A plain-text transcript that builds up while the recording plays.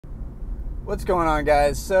What's going on,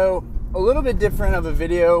 guys? So, a little bit different of a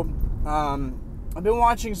video. I've been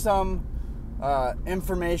watching some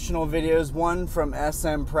informational videos, one from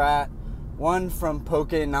SM Pratt, one from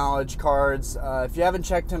Poke Knowledge Cards. If you haven't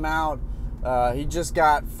checked him out, he just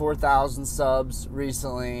got 4,000 subs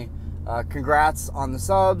recently. Congrats on the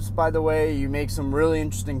subs, by the way. You make some really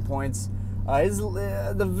interesting points.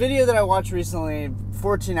 The video that I watched recently,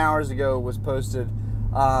 14 hours ago, was posted.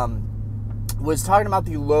 Was talking about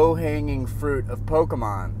the low-hanging fruit of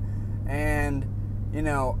Pokemon. And,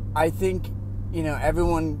 I think,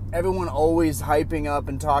 everyone always hyping up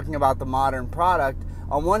and talking about the modern product.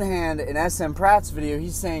 On one hand, in SM Pratt's video,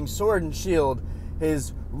 he's saying Sword and Shield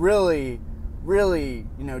has really,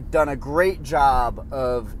 done a great job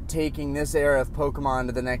of taking this era of Pokemon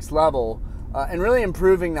to the next level and really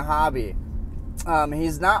improving the hobby.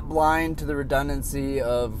 He's not blind to the redundancy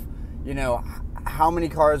of, how many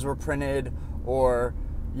cards were printed, or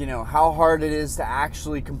how hard it is to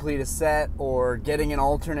actually complete a set, or getting an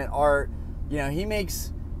alternate art. He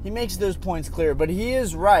makes those points clear, but he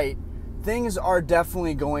is right. Things are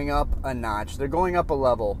definitely going up a notch. They're going up a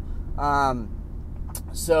level. But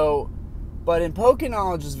in Poke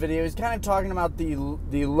Knowledge's video, he's kind of talking about the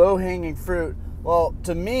low hanging fruit. Well,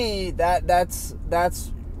 to me, that's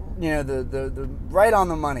the right on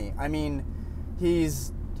the money. I mean,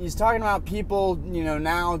 he's talking about people,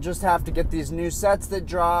 now just have to get these new sets that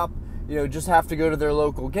drop, just have to go to their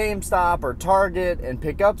local GameStop or Target and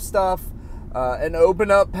pick up stuff and open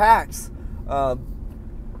up packs.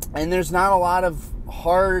 And there's not a lot of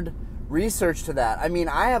hard research to that. I mean,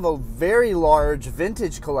 I have a very large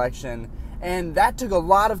vintage collection, and that took a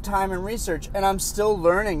lot of time and research, and I'm still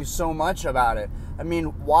learning so much about it. I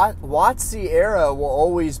mean, WOTC era will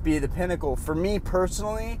always be the pinnacle for me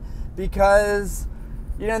personally, because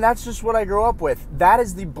that's just what I grew up with. That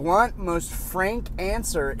is the blunt, most frank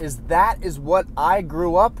answer, that is what I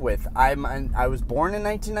grew up with. I was born in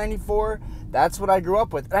 1994. That's what I grew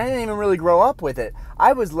up with. And I didn't even really grow up with it.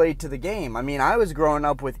 I was late to the game. I mean, I was growing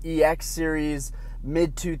up with EX series,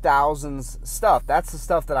 mid-2000s stuff. That's the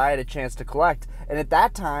stuff that I had a chance to collect. And at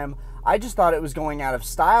that time, I just thought it was going out of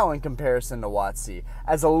style in comparison to WOTC.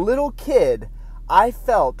 As a little kid, I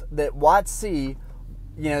felt that WOTC,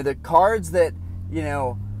 the cards that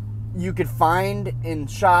you could find in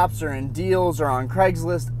shops or in deals or on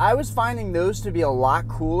Craigslist, I was finding those to be a lot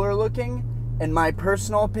cooler looking, in my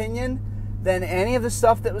personal opinion, than any of the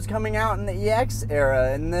stuff that was coming out in the EX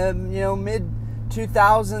era, in the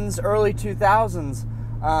mid-2000s, early 2000s.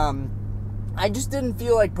 I just didn't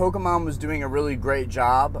feel like Pokemon was doing a really great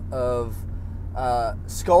job of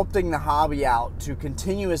sculpting the hobby out to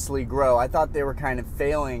continuously grow. I thought they were kind of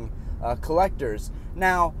failing collectors.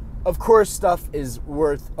 Now, of course, stuff is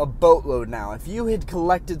worth a boatload now. If you had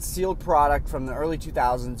collected sealed product from the early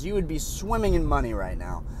 2000s, you would be swimming in money right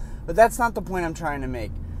now. But that's not the point I'm trying to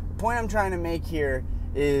make. The point I'm trying to make here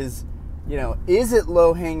is, is it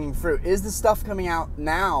low-hanging fruit? Is the stuff coming out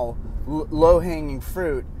now low-hanging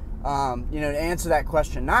fruit? To answer that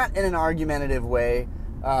question, not in an argumentative way,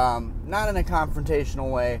 not in a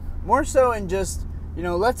confrontational way, more so in just,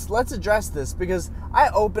 let's address this, because I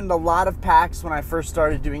opened a lot of packs when I first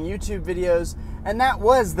started doing YouTube videos, and that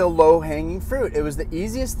was the low-hanging fruit. It was the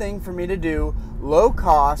easiest thing for me to do, low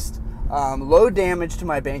cost, low damage to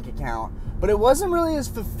my bank account, but it wasn't really as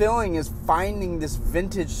fulfilling as finding this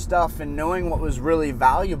vintage stuff and knowing what was really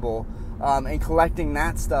valuable and collecting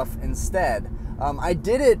that stuff instead. I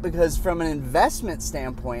did it because from an investment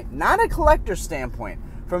standpoint, not a collector standpoint,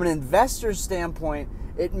 from an investor standpoint,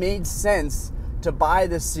 it made sense to buy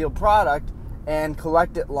this sealed product and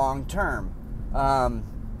collect it long term.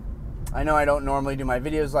 I know I don't normally do my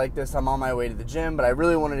videos like this. I'm on my way to the gym, but I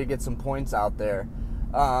really wanted to get some points out there.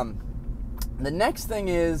 The next thing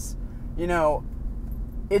is,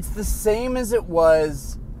 it's the same as it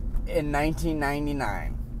was in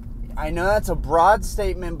 1999. I know that's a broad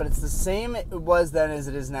statement, but it's the same it was then as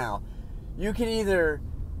it is now. You can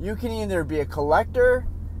either be a collector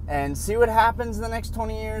and see what happens in the next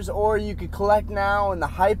 20 years, or you could collect now and the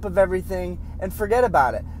hype of everything and forget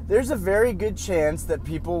about it. There's a very good chance that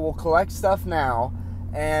people will collect stuff now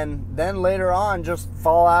and then later on just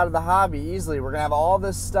fall out of the hobby easily. We're going to have all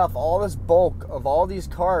this stuff, all this bulk of all these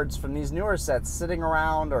cards from these newer sets sitting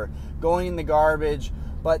around or going in the garbage,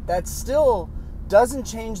 but that still doesn't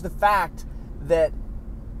change the fact that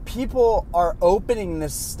people are opening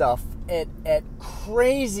this stuff at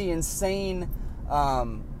crazy, insane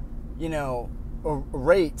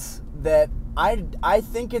rates that I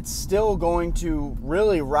think it's still going to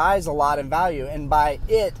really rise a lot in value. And by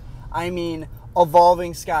it, I mean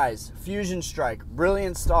Evolving Skies, Fusion Strike,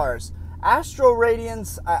 Brilliant Stars. Astral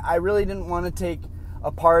Radiance, I really didn't want to take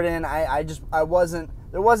a part in. There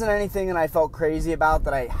wasn't anything that I felt crazy about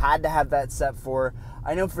that I had to have that set for.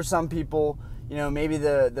 I know for some people, you know, maybe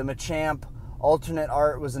the Machamp alternate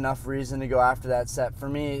art was enough reason to go after that set. For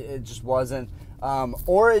me, it just wasn't.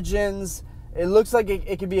 Origins, it looks like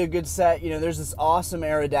it could be a good set. You know, there's this awesome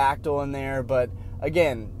Aerodactyl in there, but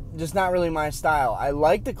again, just not really my style. I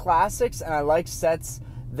like the classics, and I like sets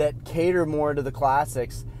that cater more to the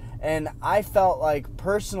classics. And I felt like,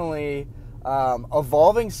 personally,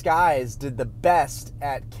 Evolving Skies did the best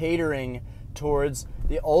at catering towards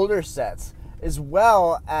the older sets, as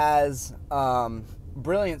well as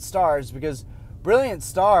Brilliant Stars, because Brilliant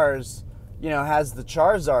Stars, you know, has the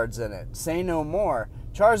Charizards in it. Say no more.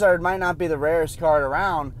 Charizard might not be the rarest card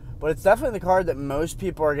around, but it's definitely the card that most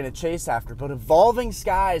people are going to chase after. But Evolving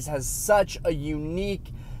Skies has such a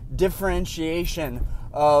unique differentiation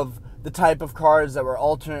of the type of cards that were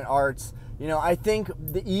alternate arts. You know, I think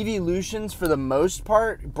the Evolutions, for the most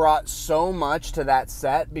part, brought so much to that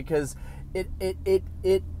set because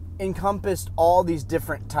it encompassed all these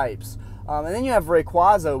different types. And then you have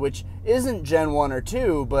Rayquaza, which isn't Gen 1 or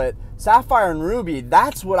 2, but Sapphire and Ruby,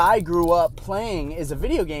 that's what I grew up playing as a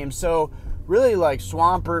video game. So really, like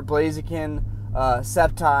Swampert, Blaziken,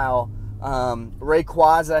 Sceptile,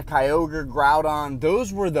 Rayquaza, Kyogre, Groudon,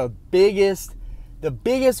 those were the biggest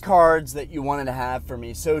cards that you wanted to have for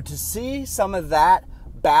me. So to see some of that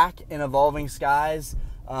back in Evolving Skies,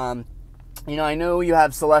 you know, I know you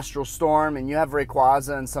have Celestial Storm and you have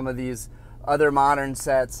Rayquaza and some of these other modern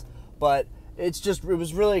sets, but it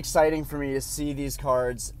was really exciting for me to see these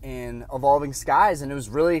cards in Evolving Skies, and it was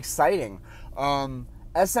really exciting.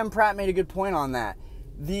 SM Pratt made a good point on that.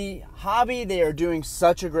 The hobby, they are doing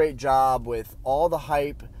such a great job with all the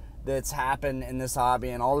hype that's happened in this hobby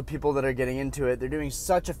and all the people that are getting into it. They're doing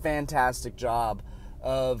such a fantastic job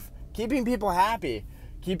of keeping people happy,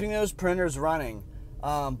 keeping those printers running.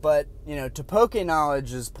 But, you know, to Poke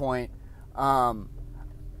Knowledge's point, I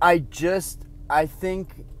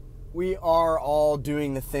think we are all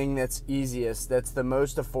doing the thing that's easiest, that's the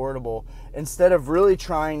most affordable, instead of really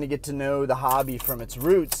trying to get to know the hobby from its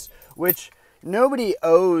roots, which nobody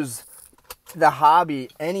owes the hobby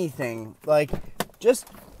anything. Like, just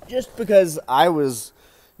because I was,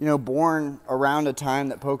 you know, born around a time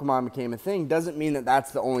that Pokemon became a thing doesn't mean that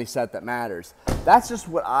that's the only set that matters. That's just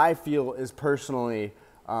what I feel is personally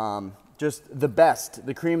just the best,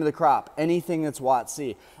 the cream of the crop, anything that's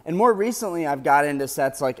WOTC. And more recently, I've got into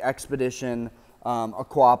sets like Expedition,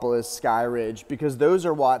 Aquapolis, Skyridge, because those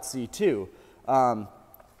are WOTC too. Oh,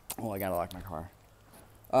 I gotta lock my car.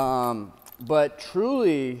 But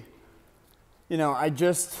truly, you know,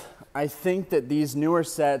 I think that these newer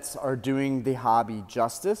sets are doing the hobby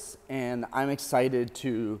justice, and I'm excited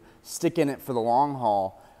to stick in it for the long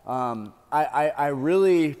haul.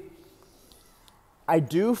 I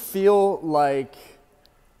do feel like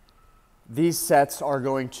these sets are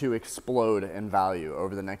going to explode in value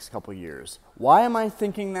over the next couple years. Why am I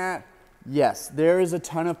thinking that? Yes, there is a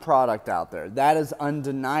ton of product out there. That is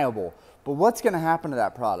undeniable. But what's going to happen to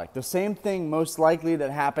that product? The same thing most likely that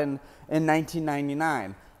happened in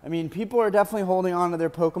 1999. I mean, people are definitely holding on to their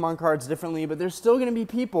Pokemon cards differently, but there's still going to be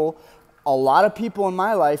people, a lot of people in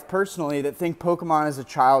my life personally, that think Pokemon is a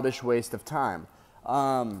childish waste of time.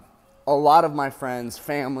 A lot of my friends,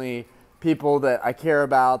 family, people that I care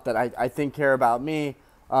about, that I think care about me,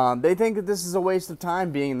 they think that this is a waste of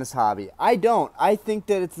time being in this hobby. I don't. I think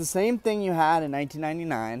that it's the same thing you had in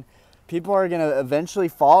 1999. People are going to eventually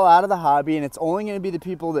fall out of the hobby, and it's only going to be the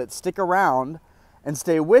people that stick around and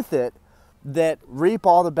stay with it that reap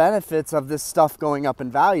all the benefits of this stuff going up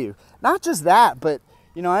in value. Not just that, but,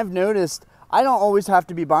 you know, I've noticed I don't always have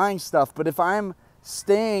to be buying stuff, but if I'm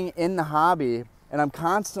staying in the hobby and I'm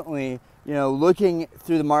constantly, you know, looking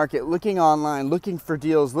through the market, looking online, looking for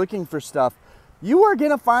deals, looking for stuff, you are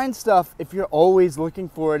going to find stuff if you're always looking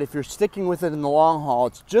for it, if you're sticking with it in the long haul.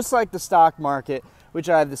 It's just like the stock market, which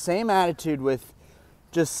I have the same attitude with.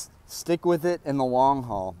 Just stick with it in the long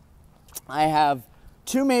haul. I have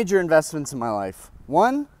two major investments in my life.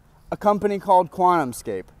 One, a company called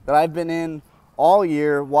QuantumScape that I've been in all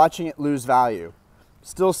year, watching it lose value.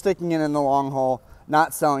 Still sticking in the long haul,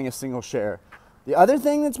 not selling a single share. The other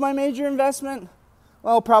thing that's my major investment,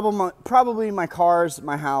 well, probably my cars,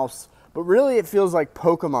 my house, but really it feels like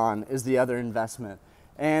Pokemon is the other investment.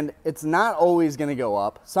 And it's not always going to go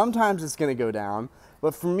up. Sometimes it's going to go down.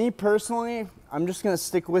 But for me personally, I'm just going to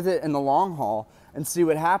stick with it in the long haul and see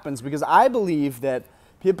what happens, because I believe that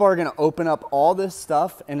people are going to open up all this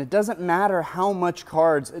stuff, and it doesn't matter how much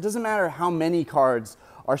cards, it doesn't matter how many cards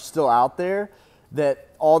are still out there. that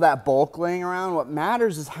all that bulk laying around. What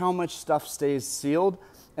matters is how much stuff stays sealed.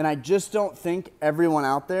 And I just don't think everyone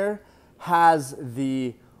out there has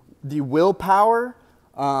the willpower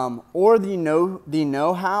or the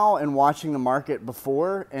know-how and watching the market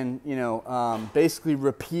before, and basically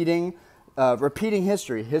repeating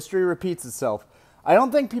history. History repeats itself. I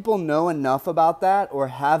don't think people know enough about that or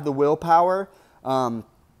have the willpower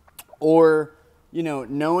or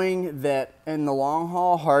knowing that in the long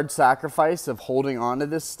haul, hard sacrifice of holding on to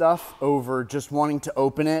this stuff over just wanting to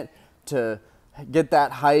open it to get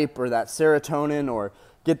that hype or that serotonin or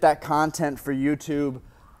get that content for YouTube.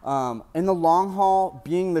 In the long haul,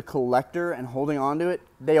 being the collector and holding on to it,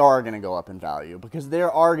 they are going to go up in value because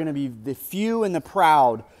there are going to be the few and the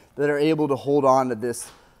proud that are able to hold on to this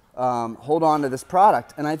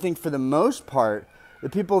product. And I think for the most part, the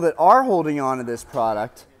people that are holding on to this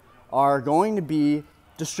product are going to be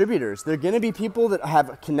distributors. They're going to be people that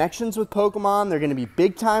have connections with Pokemon. They're going to be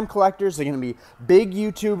big time collectors. They're going to be big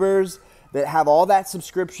YouTubers that have all that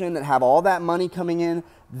subscription, that have all that money coming in.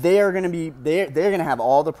 They're going to have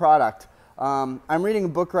all the product. I'm reading a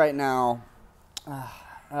book right now,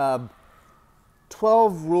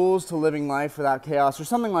 12 Rules to Living Life Without Chaos or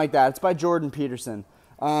something like that. It's by Jordan Peterson.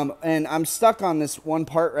 And I'm stuck on this one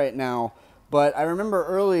part right now, but I remember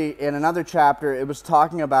early in another chapter, it was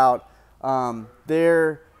talking about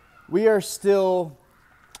we are still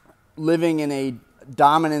living in a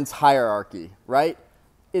dominance hierarchy, right?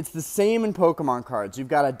 It's the same in Pokemon cards. You've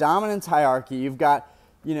got a dominance hierarchy. You've got,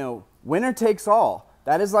 winner takes all.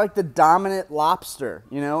 That is like the dominant lobster,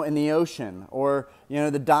 in the ocean, or,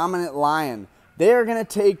 the dominant lion. They are going to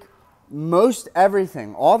take most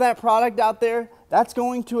everything. All that product out there, that's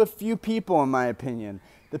going to a few people, in my opinion.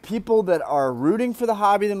 The people that are rooting for the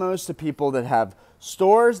hobby the most, the people that have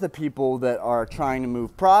stores, the people that are trying to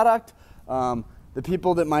move product, the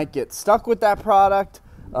people that might get stuck with that product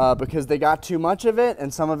because they got too much of it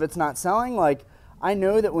and some of it's not selling. Like, I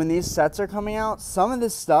know that when these sets are coming out, some of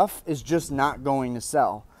this stuff is just not going to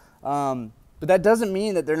sell. But that doesn't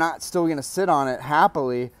mean that they're not still going to sit on it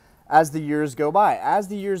happily as the years go by. As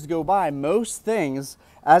the years go by, most things,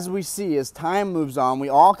 as we see, as time moves on, we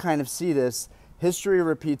all kind of see this, history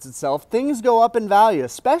repeats itself. Things go up in value,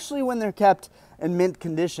 especially when they're kept in mint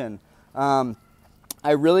condition. I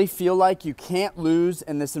really feel like you can't lose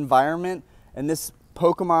in this environment, in this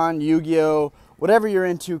Pokemon, Yu-Gi-Oh!, whatever you're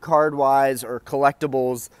into card-wise or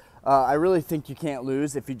collectibles. I really think you can't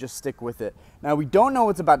lose if you just stick with it. Now, we don't know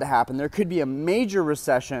what's about to happen. There could be a major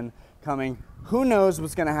recession coming. Who knows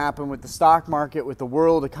what's going to happen with the stock market, with the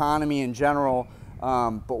world economy in general.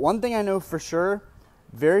 But one thing I know for sure,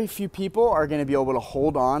 very few people are going to be able to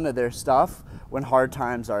hold on to their stuff when hard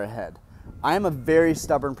times are ahead. I am a very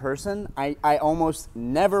stubborn person. I almost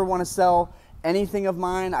never want to sell anything of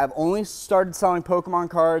mine. I've only started selling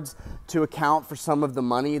Pokemon cards to account for some of the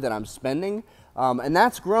money that I'm spending. And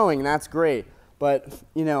that's growing, and that's great. But,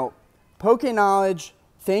 Poke Knowledge,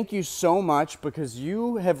 thank you so much because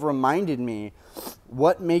you have reminded me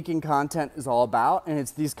what making content is all about, and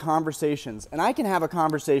it's these conversations. And I can have a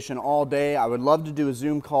conversation all day. I would love to do a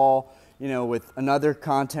Zoom call, with another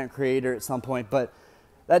content creator at some point, but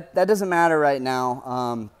that doesn't matter right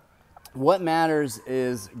now. What matters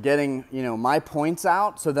is getting, my points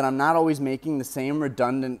out so that I'm not always making the same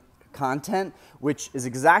redundant content, which is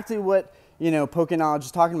exactly what, Poke Knowledge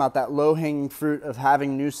is talking about, that low-hanging fruit of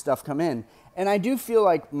having new stuff come in. And I do feel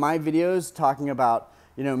like my videos talking about,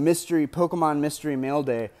 Pokemon Mystery Mail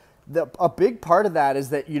Day, a big part of that is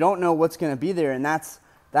that you don't know what's going to be there, and that's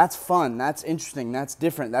fun, that's interesting, that's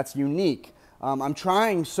different, that's unique. I'm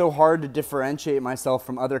trying so hard to differentiate myself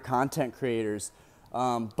from other content creators,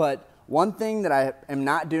 but one thing that I am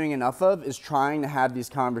not doing enough of is trying to have these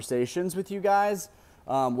conversations with you guys,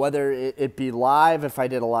 whether it be live, if I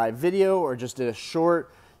did a live video, or just did a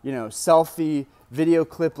short, selfie video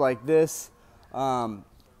clip like this.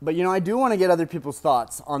 But, I do want to get other people's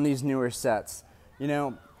thoughts on these newer sets.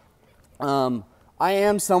 I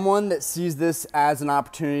am someone that sees this as an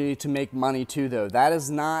opportunity to make money too, though. That is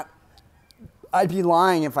not, I'd be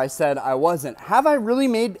lying if I said I wasn't. Have I really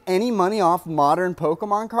made any money off modern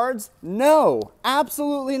Pokemon cards? No,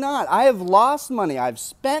 absolutely not. I have lost money. I've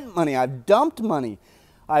spent money. I've dumped money.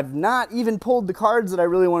 I've not even pulled the cards that I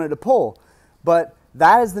really wanted to pull. But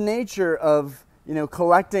that is the nature of,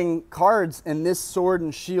 collecting cards in this Sword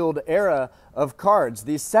and Shield era of cards.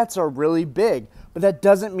 These sets are really big, but that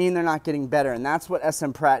doesn't mean they're not getting better. And that's what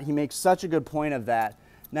SM Pratt, he makes such a good point of that.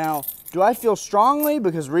 Now, do I feel strongly?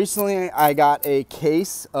 Because recently I got a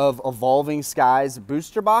case of Evolving Skies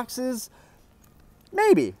booster boxes.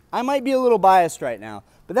 Maybe. I might be a little biased right now,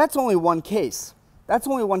 but that's only one case. that's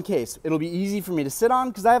only one case. It'll be easy for me to sit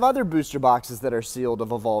on because I have other booster boxes that are sealed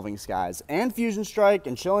of Evolving Skies and Fusion Strike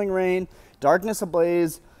and Chilling Reign, Darkness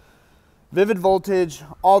Ablaze, Vivid Voltage,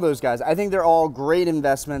 all those guys. I think they're all great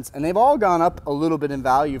investments, and they've all gone up a little bit in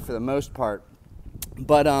value for the most part.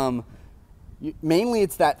 But mainly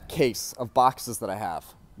it's that case of boxes that I have.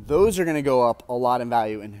 Those are going to go up a lot in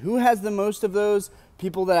value. And who has the most of those?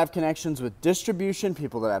 People that have connections with distribution,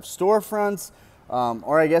 people that have storefronts,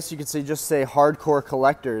 or I guess you could say just say hardcore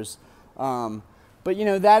collectors. But you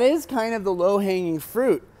know, that is kind of the low-hanging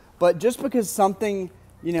fruit. But just because something,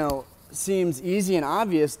 you know, seems easy and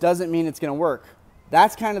obvious doesn't mean it's going to work.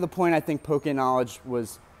 That's kind of the point I think Poké Knowledge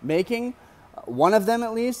was making, one of them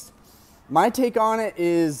at least. My take on it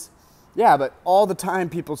is, yeah, but all the time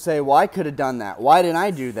people say, well, I could have done that. Why didn't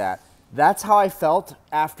I do that? That's how I felt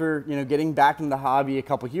after, you know, getting back into the hobby a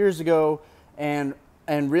couple years ago and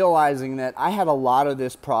realizing that I had a lot of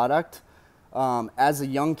this product as a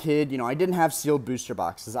young kid. You know, I didn't have sealed booster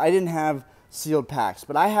boxes. I didn't have sealed packs,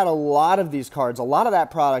 but I had a lot of these cards, a lot of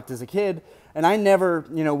that product as a kid, and I never,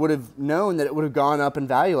 you know, would have known that it would have gone up in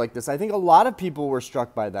value like this. I think a lot of people were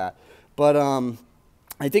struck by that. But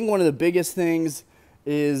I think one of the biggest things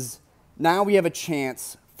is now we have a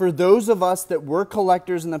chance for those of us that were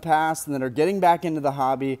collectors in the past and that are getting back into the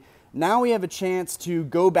hobby. Now we have a chance to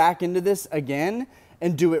go back into this again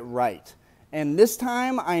and do it right. And this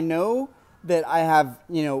time I know that I have,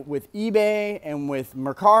 you know, with eBay and with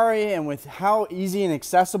Mercari and with how easy and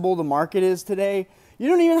accessible the market is today, you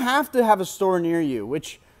don't even have to have a store near you,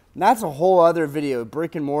 which that's a whole other video.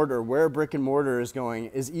 Brick and mortar, where brick and mortar is going.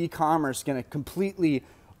 Is e-commerce going to completely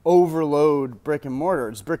overload brick and mortar?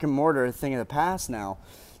 Is brick and mortar a thing of the past now?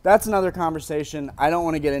 That's another conversation. I don't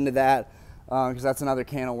want to get into that because that's another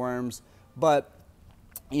can of worms. But,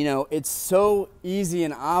 you know, it's so easy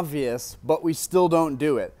and obvious, but we still don't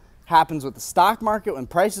do it. Happens with the stock market when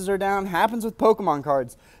prices are down, happens with Pokemon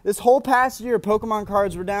cards. This whole past year, Pokemon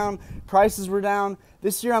cards were down, prices were down.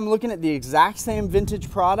 This year I'm looking at the exact same vintage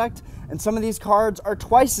product, and some of these cards are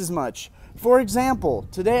twice as much. For example,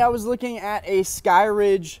 today I was looking at a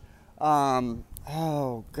Skyridge,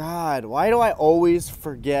 oh God, why do I always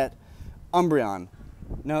forget Umbreon?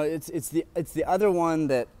 No, it's the other one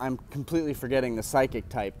that I'm completely forgetting, the psychic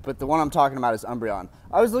type, but the one I'm talking about is Umbreon.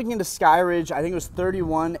 I was looking into Skyridge, I think it was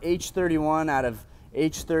 31, H31 out of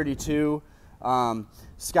H32, Skyridge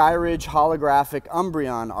holographic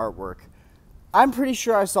Umbreon artwork. I'm pretty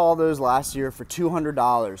sure I saw those last year for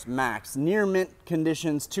 $200 max. Near mint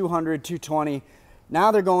conditions, $200, $220.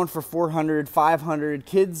 Now they're going for $400, $500.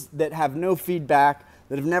 Kids that have no feedback,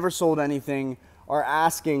 that have never sold anything, are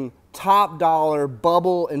asking top dollar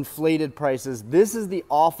bubble inflated prices. This is the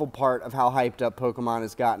awful part of how hyped up Pokemon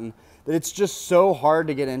has gotten, that it's just so hard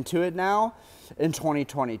to get into it now in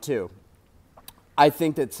 2022. I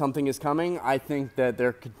think that something is coming. I think that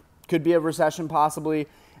there could be a recession possibly,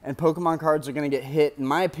 and Pokemon cards are going to get hit, in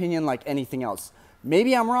my opinion, like anything else.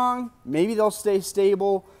 Maybe I'm wrong. Maybe they'll stay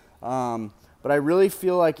stable. But I really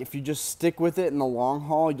feel like if you just stick with it in the long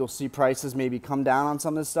haul, you'll see prices maybe come down on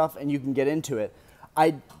some of this stuff and you can get into it.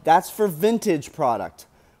 That's for vintage product.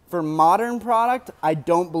 For modern product, I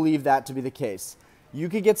don't believe that to be the case. You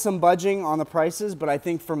could get some budging on the prices, but I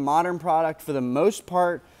think for modern product, for the most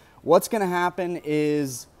part, what's going to happen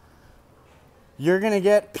is you're going to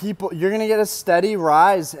get a steady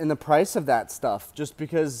rise in the price of that stuff just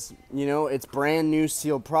because, you know, it's brand new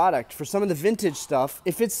sealed product. For some of the vintage stuff,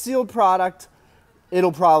 if it's sealed product,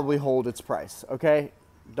 it'll probably hold its price, okay?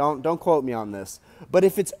 Don't quote me on this. But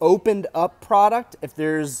if it's opened up product, if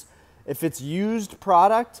it's used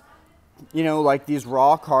product, you know, like these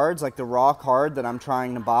raw cards, like the raw card that I'm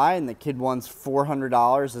trying to buy, and the kid wants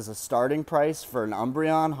 $400 as a starting price for an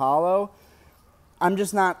Umbreon Holo, I'm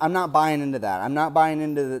not buying into that. I'm not buying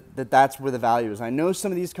into that's where the value is. I know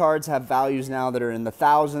some of these cards have values now that are in the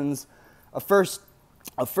thousands. A first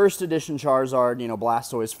edition Charizard, you know,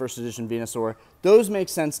 Blastoise, first edition Venusaur, those make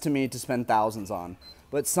sense to me to spend thousands on.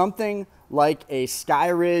 But something like a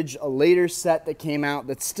Skyridge, a later set that came out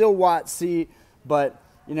that's still WOTC, but,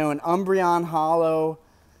 you know, an Umbreon Holo,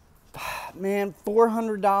 man,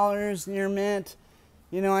 $400 near mint.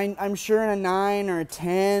 You know, I'm sure in a 9 or a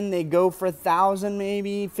 10, they go for $1,000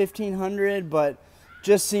 maybe, $1,500, but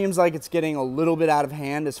just seems like it's getting a little bit out of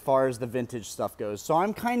hand as far as the vintage stuff goes. So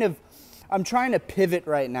I'm trying to pivot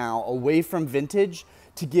right now away from vintage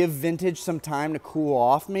to give vintage some time to cool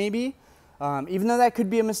off maybe. Even though that could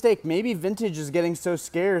be a mistake. Maybe vintage is getting so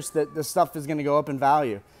scarce that the stuff is going to go up in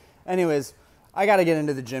value. Anyways, I got to get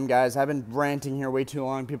into the gym, guys. I've been ranting here way too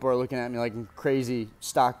long. People are looking at me like a crazy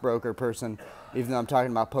stockbroker person, even though I'm talking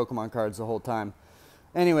about Pokemon cards the whole time.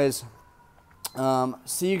 Anyways,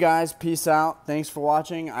 See you guys. Peace out. Thanks for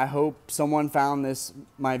watching. I hope someone found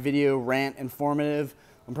my video rant informative.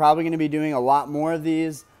 I'm probably going to be doing a lot more of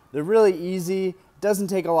these. They're really easy. Doesn't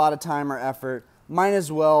take a lot of time or effort. Might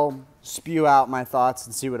as well spew out my thoughts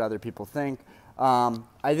and see what other people think. I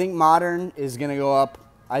think modern is going to go up.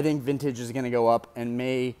 I think vintage is going to go up and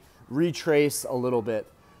may retrace a little bit.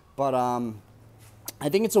 But I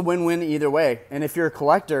think it's a win-win either way. And if you're a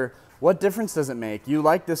collector, what difference does it make? You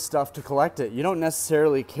like this stuff to collect it. You don't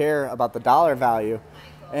necessarily care about the dollar value.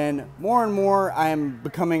 And more I am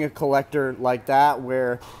becoming a collector like that,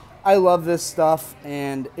 where I love this stuff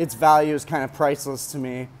and its value is kind of priceless to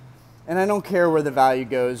me. And I don't care where the value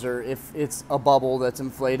goes or if it's a bubble that's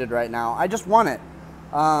inflated right now. I just want it.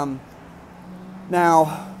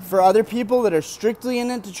 Now, for other people that are strictly in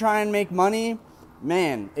it to try and make money,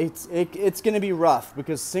 man, it's going to be rough,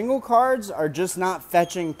 because single cards are just not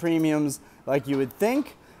fetching premiums like you would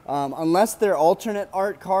think, unless they're alternate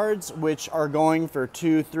art cards, which are going for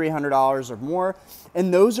 $200–300 or more.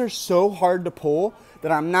 And those are so hard to pull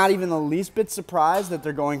that I'm not even the least bit surprised that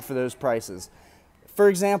they're going for those prices. For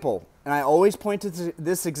example, and I always point to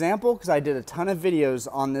this example because I did a ton of videos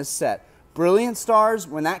on this set. Brilliant Stars,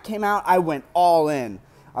 when that came out, I went all in.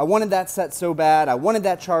 I wanted that set so bad. I wanted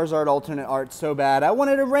that Charizard alternate art so bad. I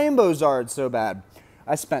wanted a Rainbow Zard so bad.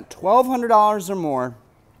 I spent $1,200 or more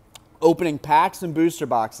opening packs and booster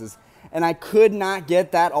boxes, and I could not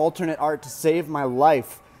get that alternate art to save my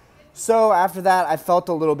life. So after that, I felt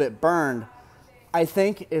a little bit burned. I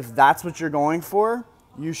think if that's what you're going for,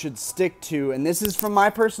 you should stick to, and this is from my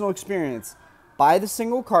personal experience, buy the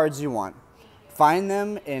single cards you want. Find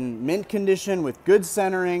them in mint condition with good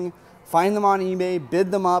centering. Find them on eBay,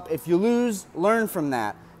 bid them up. If you lose, learn from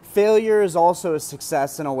that. Failure is also a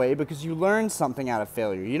success in a way, because you learn something out of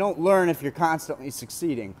failure. You don't learn if you're constantly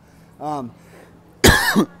succeeding. But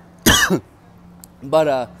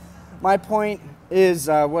my point is,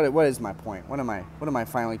 what is my point? What am I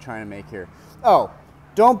finally trying to make here? Oh,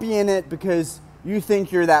 don't be in it because you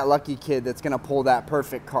think you're that lucky kid that's going to pull that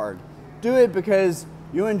perfect card. Do it because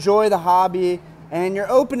you enjoy the hobby and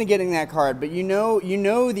you're open to getting that card, but you know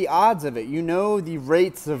the odds of it. You know the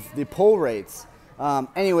rates of the pull rates.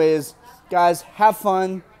 Anyways, guys, have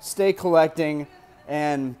fun, stay collecting,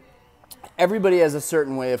 and everybody has a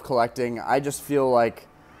certain way of collecting. I just feel like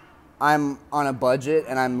I'm on a budget,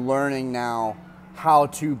 and I'm learning now how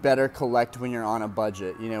to better collect when you're on a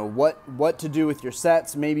budget. You know, what to do with your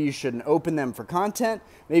sets. Maybe you shouldn't open them for content.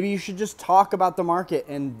 Maybe you should just talk about the market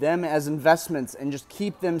and them as investments and just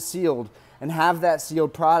keep them sealed and have that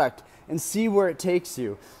sealed product and see where it takes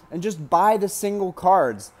you. And just buy the single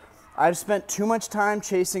cards. I've spent too much time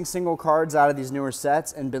chasing single cards out of these newer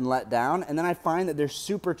sets and been let down, and then I find that they're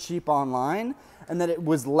super cheap online and that it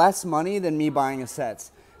was less money than me buying a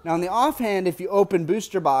sets. Now, on the offhand, if you open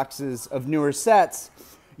booster boxes of newer sets,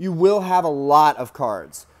 you will have a lot of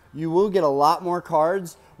cards. You will get a lot more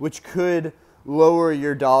cards, which could lower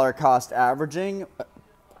your dollar cost averaging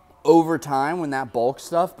over time when that bulk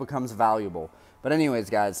stuff becomes valuable. But anyways,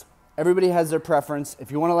 guys, everybody has their preference.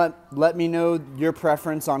 If you want to let me know your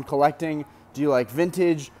preference on collecting, do you like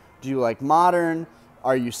vintage? Do you like modern?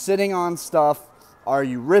 Are you sitting on stuff? Are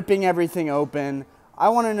you ripping everything open? I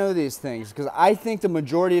want to know these things because I think the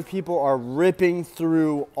majority of people are ripping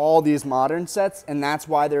through all these modern sets, and that's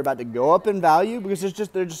why they're about to go up in value, because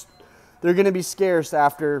they're going to be scarce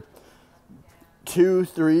after 2,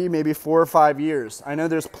 3, maybe 4 or 5 years. I know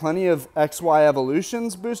there's plenty of XY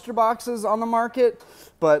Evolutions booster boxes on the market,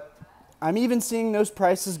 but I'm even seeing those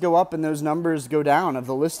prices go up and those numbers go down of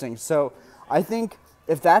the listings. So I think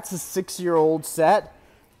if that's a 6-year-old set,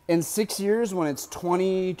 in 6 years when it's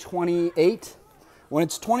 2028,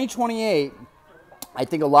 I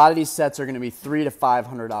think a lot of these sets are going to be $300 to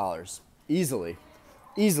 $500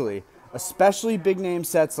 easily, especially big name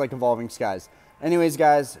sets like Evolving Skies. Anyways,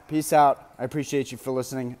 guys, peace out. I appreciate you for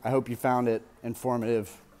listening. I hope you found it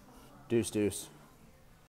informative. Deuce, deuce.